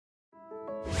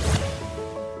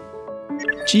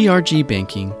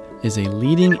GRGBanking is a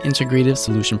leading integrative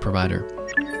solution provider.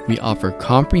 We offer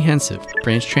comprehensive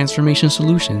branch transformation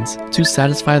solutions to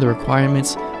satisfy the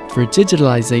requirements for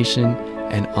digitalization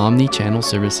and omni-channel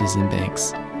services in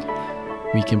banks.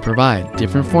 We can provide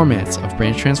different formats of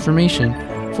branch transformation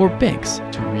for banks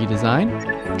to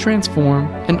redesign, transform,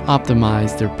 and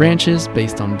optimize their branches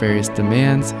based on various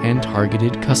demands and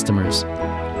targeted customers.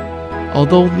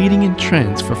 Although leading in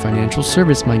trends for financial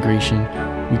service migration,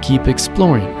 we keep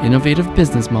exploring innovative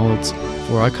business models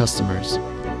for our customers.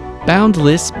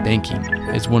 Boundless banking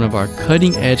is one of our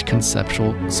cutting-edge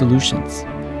conceptual solutions.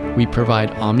 We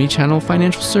provide omni-channel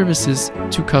financial services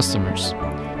to customers.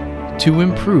 To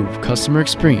improve customer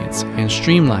experience and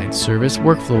streamline service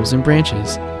workflows in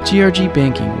branches,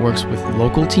 GRGBanking works with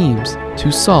local teams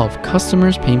to solve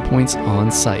customers' pain points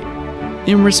on site.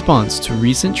 In response to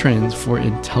recent trends for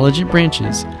intelligent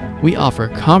branches, we offer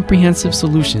comprehensive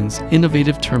solutions,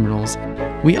 innovative terminals.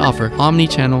 We offer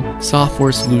omni-channel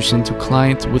software solution to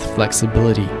clients with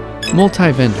flexibility.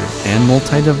 Multi-vendor and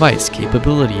multi-device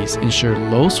capabilities ensure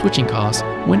low switching costs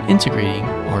when integrating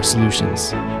our solutions.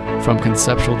 From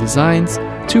conceptual designs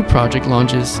to project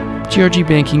launches,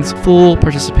 GRGBanking's full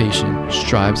participation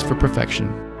strives for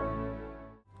perfection.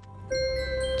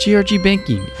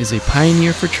 GRGBanking is a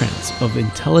pioneer for trends of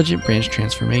intelligent branch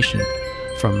transformation,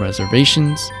 from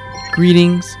reservations,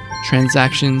 greetings,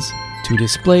 transactions, to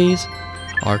displays.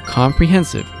 Our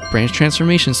comprehensive branch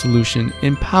transformation solution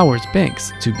empowers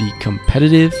banks to be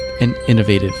competitive and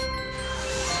innovative.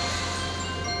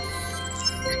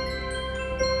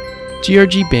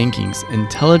 GRGBanking's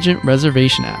intelligent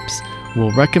reservation apps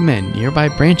will recommend nearby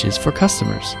branches for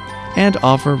customers and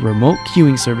offer remote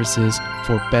queuing services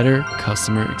for better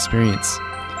customer experience.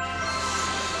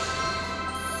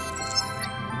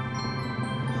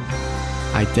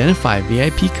 Identify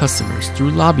VIP customers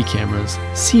through lobby cameras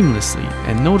seamlessly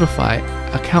and notify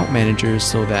account managers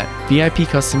so that VIP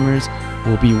customers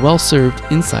will be well served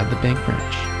inside the bank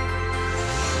branch.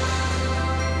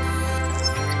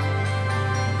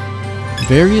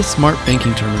 Various smart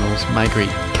banking terminals migrate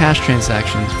cash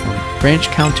transactions from branch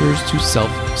counters to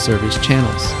self-service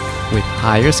channels. With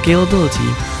higher scalability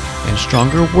and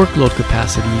stronger workload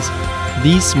capacities,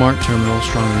 these smart terminals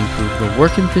strongly improve the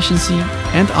work efficiency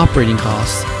and operating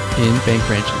costs in bank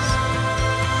branches.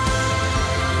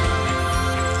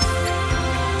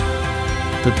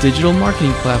 The digital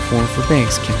marketing platform for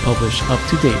banks can publish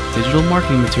up-to-date digital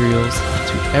marketing materials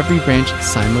to every branch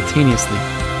simultaneously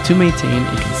to maintain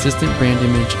a consistent brand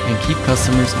image and keep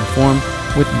customers informed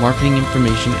with marketing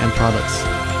information and products.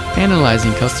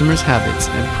 Analyzing customers' habits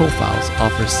and profiles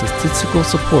offers statistical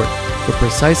support for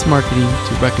precise marketing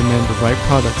to recommend the right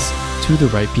products to the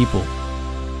right people.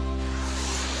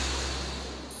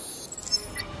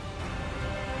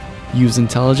 Use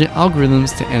intelligent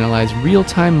algorithms to analyze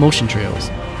real-time motion trails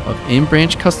of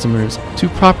in-branch customers to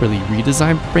properly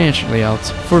redesign branch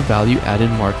layouts for value-added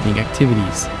marketing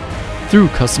activities. Through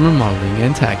customer modeling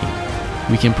and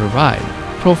tagging, we can provide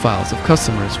profiles of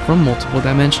customers from multiple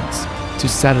dimensions to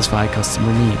satisfy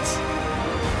customer needs.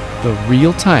 The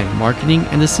real-time marketing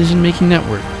and decision-making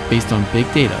network based on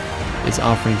big data is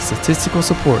offering statistical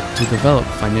support to develop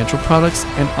financial products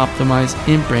and optimize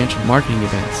in-branch marketing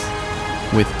events.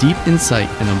 With deep insight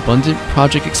and abundant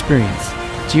project experience,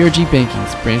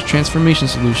 GRGBanking's branch transformation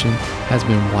solution has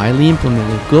been widely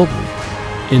implemented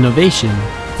globally. Innovation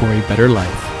for a better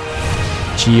life.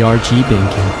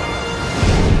 GRGBanking.